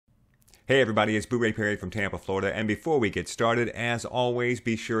Hey everybody, it's Boo-Ray Perry from Tampa, Florida, and before we get started, as always,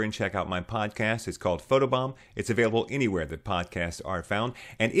 be sure and check out my podcast. It's called Photobomb. It's available anywhere that podcasts are found,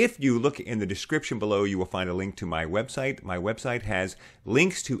 and if you look in the description below, you will find a link to my website. My website has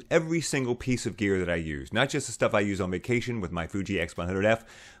links to every single piece of gear that I use, not just the stuff I use on vacation with my Fuji X100F,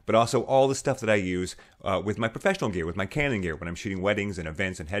 but also all the stuff that I use with my professional gear, with my Canon gear, when I'm shooting weddings and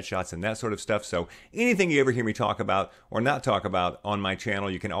events and headshots and that sort of stuff. So anything you ever hear me talk about or not talk about on my channel,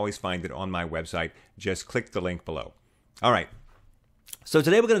 you can always find it on my website. Just click the link below. All right. So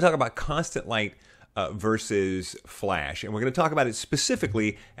today we're going to talk about constant light versus flash. And we're going to talk about it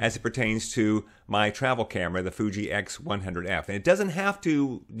specifically as it pertains to my travel camera, the Fuji X100F. And it doesn't have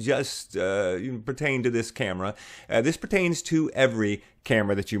to just pertain to this camera. This pertains to every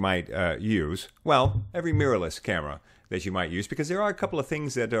camera that you might use. Well, every mirrorless camera that you might use, because there are a couple of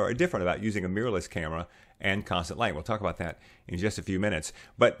things that are different about using a mirrorless camera and constant light. We'll talk about that in just a few minutes.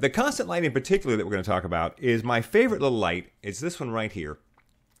 But the constant light in particular that we're going to talk about is my favorite little light. It's this one right here.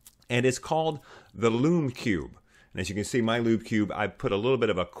 And it's called the Lume Cube. And as you can see, my Lume Cube, I put a little bit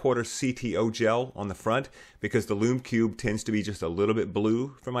of a quarter CTO gel on the front because the Lume Cube tends to be just a little bit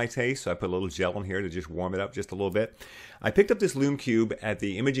blue for my taste. So I put a little gel in here to just warm it up just a little bit. I picked up this Lume Cube at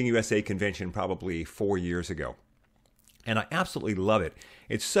the Imaging USA convention probably 4 years ago. And I absolutely love it.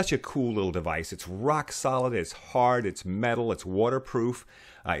 It's such a cool little device. It's rock solid, it's hard, it's metal, it's waterproof.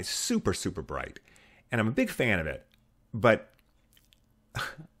 It's super, super bright. And I'm a big fan of it. But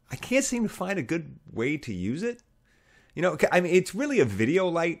I can't seem to find a good way to use it. You know, I mean, it's really a video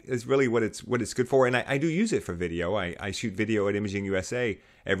light is really what it's good for. And I do use it for video. I shoot video at Imaging USA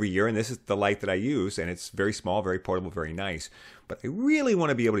every year, and this is the light that I use. And it's very small, very portable, very nice. But I really want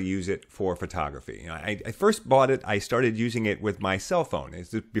to be able to use it for photography. You know, I first bought it, I started using it with my cell phone.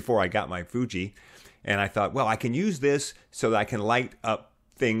 It's before I got my Fuji. And I thought, well, I can use this so that I can light up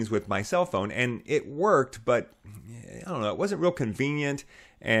things with my cell phone. And it worked, but I don't know, it wasn't real convenient.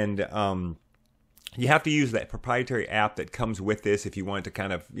 And you have to use that proprietary app that comes with this if you want to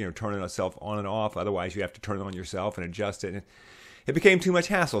kind of, turn it itself on and off. Otherwise, you have to turn it on yourself and adjust it. It became too much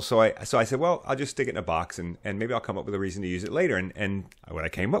hassle. So I said, well, I'll just stick it in a box and maybe I'll come up with a reason to use it later. And what I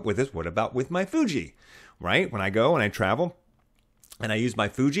came up with is, what about with my Fuji, right? When I go and I travel and I use my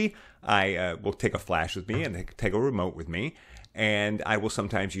Fuji, I will take a flash with me and take a remote with me. And I will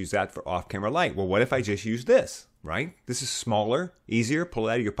sometimes use that for off-camera light. Well, what if I just use this, right? This is smaller, easier, pull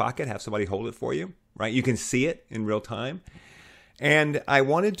it out of your pocket, have somebody hold it for you, right? You can see it in real time. And I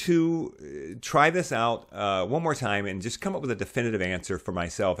wanted to try this out one more time and just come up with a definitive answer for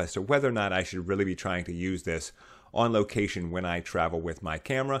myself as to whether or not I should really be trying to use this on location when I travel with my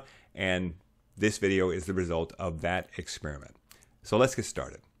camera. And this video is the result of that experiment. So let's get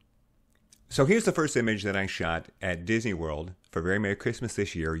started. So here's the first image that I shot at Disney World for Very Merry Christmas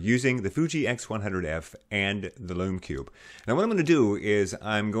this year using the Fuji X100F and the Lume Cube. Now what I'm going to do is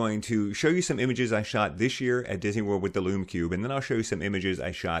I'm going to show you some images I shot this year at Disney World with the Lume Cube, and then I'll show you some images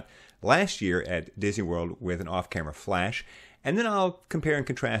I shot last year at Disney World with an off-camera flash, and then I'll compare and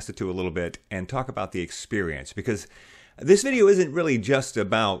contrast the two a little bit and talk about the experience, because this video isn't really just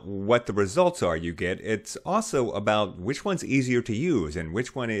about what the results are you get. It's also about which one's easier to use and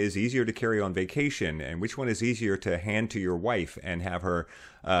which one is easier to carry on vacation and which one is easier to hand to your wife and have her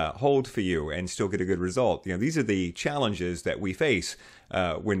hold for you and still get a good result. You know, these are the challenges that we face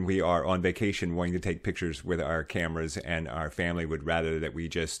when we are on vacation wanting to take pictures with our cameras, and our family would rather that we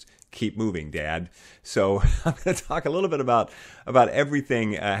just keep moving, Dad. So I'm going to talk a little bit about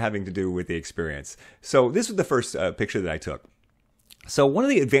everything having to do with the experience. So this was the first picture that I took. So one of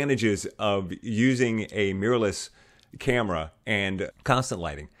the advantages of using a mirrorless camera and constant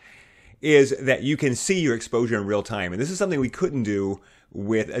lighting is that you can see your exposure in real time. And this is something we couldn't do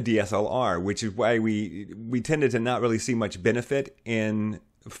with a DSLR, which is why we tended to not really see much benefit in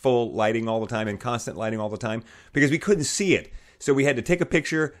full lighting all the time and constant lighting all the time, because we couldn't see it. So we had to take a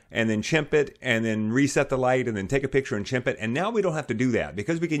picture and then chimp it and then reset the light and then take a picture and chimp it. And now we don't have to do that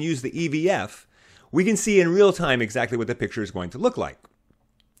because we can use the EVF. We can see in real time exactly what the picture is going to look like.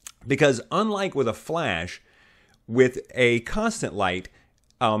 Because unlike with a flash, with a constant light,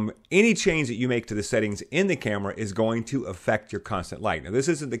 any change that you make to the settings in the camera is going to affect your constant light. Now, this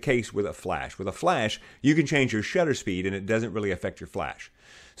isn't the case with a flash. With a flash, you can change your shutter speed and it doesn't really affect your flash.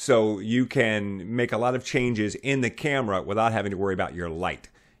 So you can make a lot of changes in the camera without having to worry about your light.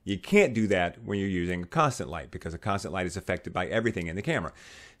 You can't do that when you're using a constant light, because a constant light is affected by everything in the camera.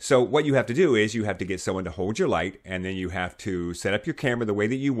 So what you have to do is you have to get someone to hold your light, and then you have to set up your camera the way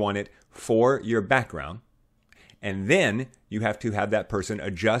that you want it for your background. And then you have to have that person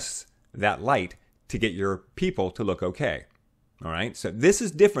adjust that light to get your people to look okay. All right, so this is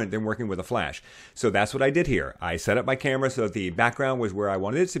different than working with a flash. So that's what I did here. I set up my camera so that the background was where I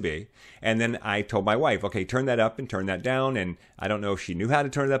wanted it to be. And then I told my wife, okay, turn that up and turn that down. And I don't know if she knew how to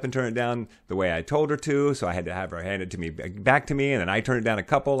turn it up and turn it down the way I told her to. So I had to have her hand it to me back to me. And then I turned it down a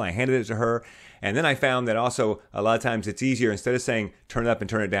couple. I handed it to her. And then I found that also a lot of times it's easier, instead of saying turn it up and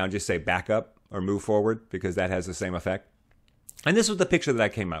turn it down, just say back up or move forward, because that has the same effect. And this was the picture that I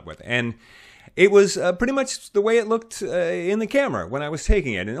came up with. And it was pretty much the way it looked in the camera when I was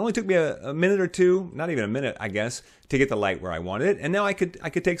taking it. And it only took me a minute or two, not even a minute, I guess, to get the light where I wanted it. And now I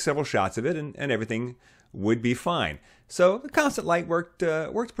could take several shots of it, and everything would be fine. So the constant light worked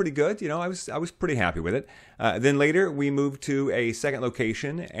pretty good. You know, I was pretty happy with it. Then later we moved to a second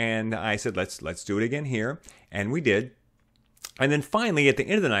location, and I said, let's do it again here. And we did. And then finally, at the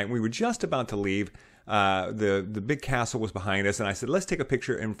end of the night, we were just about to leave. The big castle was behind us, and I said, let's take a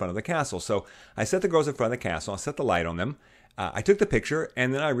picture in front of the castle. So I set the girls in front of the castle. I set the light on them. I took the picture,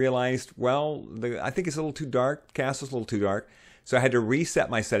 and then I realized, well, I think it's a little too dark. The castle's a little too dark. So I had to reset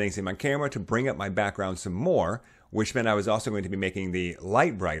my settings in my camera to bring up my background some more, which meant I was also going to be making the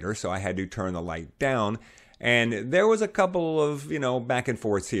light brighter. So I had to turn the light down. And there was a couple of, back and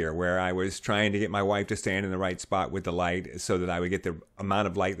forths here where I was trying to get my wife to stand in the right spot with the light so that I would get the amount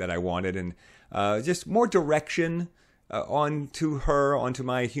of light that I wanted, and just more direction onto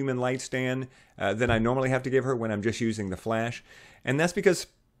my human light stand than I normally have to give her when I'm just using the flash. And that's because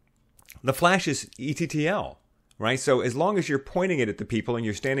the flash is ETTL, right? So as long as you're pointing it at the people and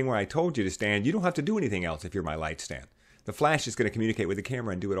you're standing where I told you to stand, you don't have to do anything else if you're my light stand. The flash is going to communicate with the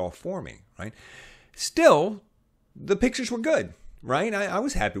camera and do it all for me, right? Still, the pictures were good, right? I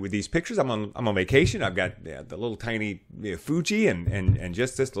was happy with these pictures. I'm on vacation. I've got the little tiny Fuji and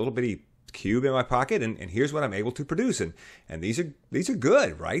just this little bitty cube in my pocket, and here's what I'm able to produce. And these are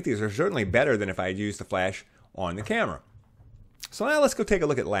good, right? These are certainly better than if I had used the flash on the camera. So now let's go take a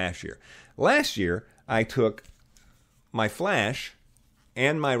look at last year. Last year, I took my flash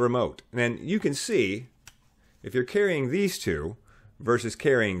and my remote. And you can see, if you're carrying these two versus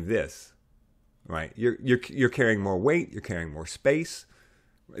carrying this, right? You're carrying more weight, you're carrying more space.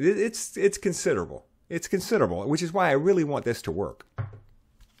 It's considerable. It's considerable, which is why I really want this to work.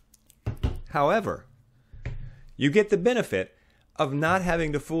 However, you get the benefit of not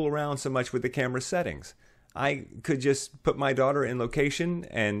having to fool around so much with the camera settings. I could just put my daughter in location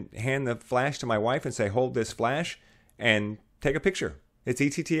and hand the flash to my wife and say, hold this flash and take a picture. It's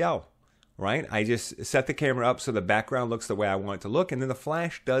ETTL, right? I just set the camera up so the background looks the way I want it to look, and then the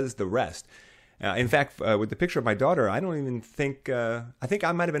flash does the rest. In fact, with the picture of my daughter, I don't even think, I think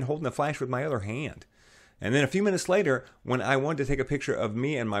I might have been holding the flash with my other hand. And then a few minutes later, when I wanted to take a picture of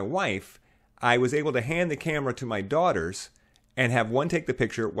me and my wife, I was able to hand the camera to my daughters and have one take the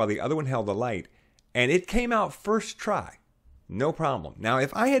picture while the other one held the light. And it came out first try. No problem. Now,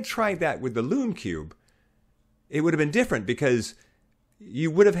 if I had tried that with the Lume Cube, it would have been different, because you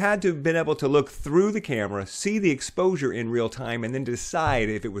would have had to have been able to look through the camera, see the exposure in real time, and then decide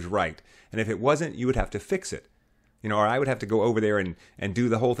if it was right. And if it wasn't, you would have to fix it. Or I would have to go over there and do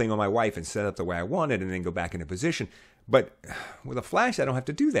the whole thing on my wife and set up the way I wanted and then go back into position. But with a flash, I don't have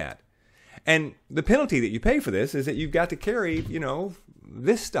to do that. And the penalty that you pay for this is that you've got to carry,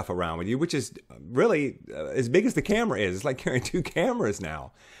 this stuff around with you, which is really as big as the camera is. It's like carrying two cameras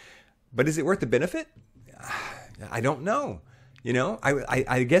now. But is it worth the benefit? I don't know.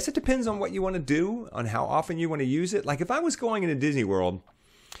 I guess it depends on what you want to do, on how often you want to use it. Like if I was going into DisneyWorld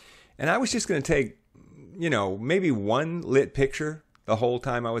and I was just going to take, maybe one lit picture the whole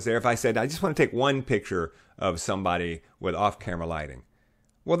time I was there. If I said, I just want to take one picture of somebody with off-camera lighting,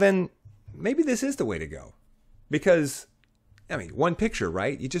 well then maybe this is the way to go. Because, one picture,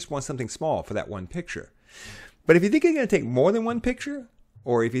 right? You just want something small for that one picture. But if you think you're going to take more than one picture,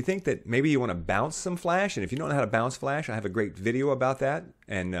 or if you think that maybe you want to bounce some flash, and if you don't know how to bounce flash, I have a great video about that,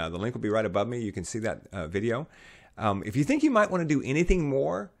 and the link will be right above me. You can see that video. If you think you might want to do anything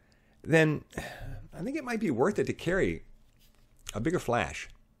more, then I think it might be worth it to carry a bigger flash.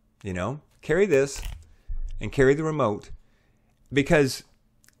 Carry this and carry the remote, because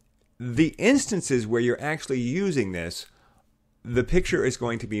the instances where you're actually using this, the picture is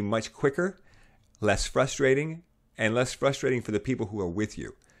going to be much quicker, less frustrating, and less frustrating for the people who are with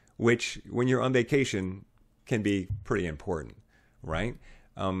you, which when you're on vacation can be pretty important, right?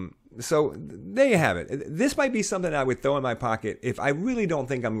 So there you have it. This might be something I would throw in my pocket if I really don't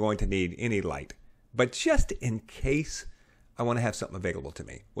think I'm going to need any light. But just in case I want to have something available to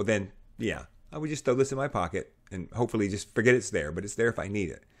me, well then, yeah, I would just throw this in my pocket and hopefully just forget it's there, but it's there if I need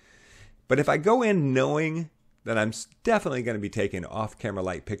it. But if I go in knowing that I'm definitely going to be taking off-camera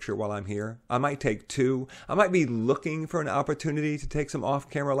light picture while I'm here. I might take 2. I might be looking for an opportunity to take some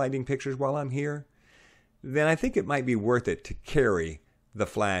off-camera lighting pictures while I'm here. Then I think it might be worth it to carry the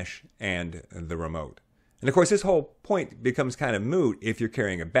flash and the remote. And of course, this whole point becomes kind of moot if you're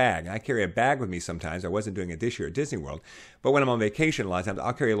carrying a bag. I carry a bag with me sometimes. I wasn't doing it this year at Disney World. But when I'm on vacation, a lot of times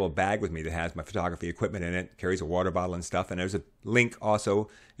I'll carry a little bag with me that has my photography equipment in it, carries a water bottle and stuff. And there's a link also,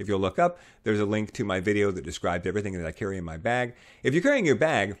 if you'll look up, there's a link to my video that describes everything that I carry in my bag. If you're carrying your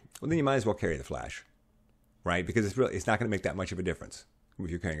bag, well, then you might as well carry the flash, right? Because it's not going to make that much of a difference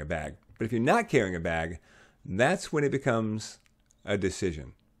if you're carrying a bag. But if you're not carrying a bag, that's when it becomes a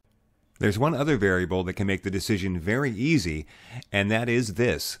decision. There's one other variable that can make the decision very easy, and that is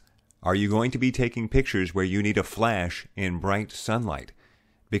this. Are you going to be taking pictures where you need a flash in bright sunlight?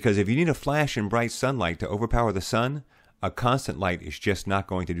 Because if you need a flash in bright sunlight to overpower the sun, a constant light is just not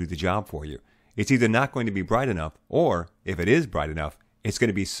going to do the job for you. It's either not going to be bright enough, or if it is bright enough, it's going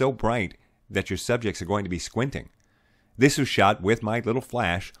to be so bright that your subjects are going to be squinting. This was shot with my little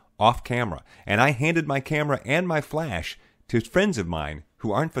flash off camera, and I handed my camera and my flash to friends of mine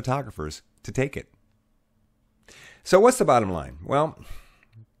who aren't photographers to take it. So what's the bottom line? Well,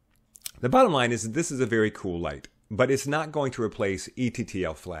 the bottom line is that this is a very cool light, but it's not going to replace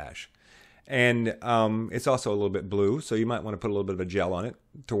ETTL flash. And it's also a little bit blue, so you might want to put a little bit of a gel on it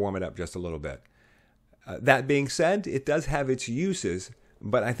to warm it up just a little bit. That being said, it does have its uses,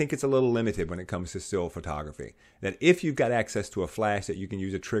 but I think it's a little limited when it comes to still photography. That if you've got access to a flash that you can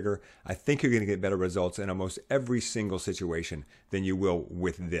use a trigger, I think you're going to get better results in almost every single situation than you will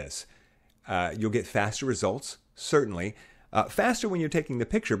with this. You'll get faster results, certainly. Faster when you're taking the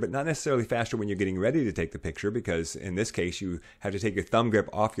picture, but not necessarily faster when you're getting ready to take the picture, because in this case you have to take your thumb grip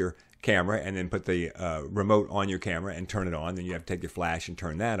off your camera and then put the remote on your camera and turn it on. Then you have to take your flash and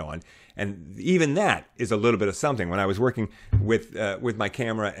turn that on. And even that is a little bit of something. When I was working with my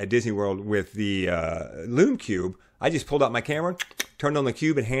camera at Disney World with the Lume cube, I just pulled out my camera, turned on the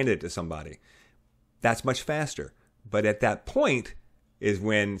cube, and handed it to somebody. That's much faster. But at that point is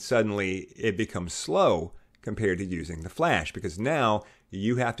when suddenly it becomes slow compared to using the flash, because now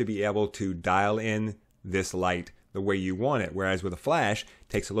you have to be able to dial in this light the way you want it. Whereas with a flash, it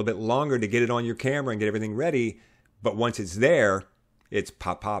takes a little bit longer to get it on your camera and get everything ready. But once it's there, it's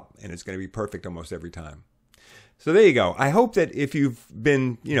pop, pop, and it's going to be perfect almost every time. So there you go. I hope that if you've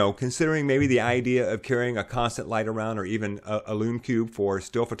been, considering maybe the idea of carrying a constant light around, or even a Lume cube for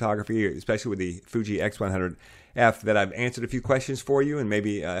still photography, especially with the Fuji X100F, that I've answered a few questions for you and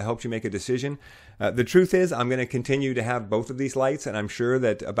maybe helped you make a decision. The truth is, I'm going to continue to have both of these lights, and I'm sure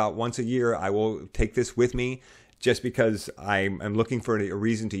that about once a year I will take this with me, just because I'm looking for a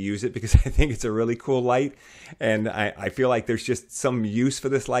reason to use it, because I think it's a really cool light, and I feel like there's just some use for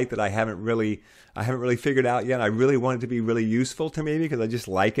this light that I haven't really figured out yet. I really want it to be really useful to me because I just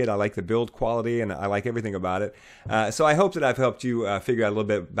like it. I like the build quality, and I like everything about it. So I hope that I've helped you figure out a little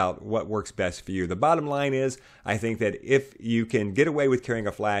bit about what works best for you. The bottom line is, I think that if you can get away with carrying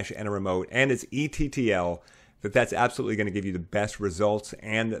a flash and a remote, and it's ETTL, that's absolutely going to give you the best results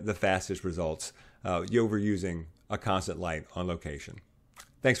and the fastest results over using a constant light on location.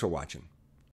 Thanks for watching.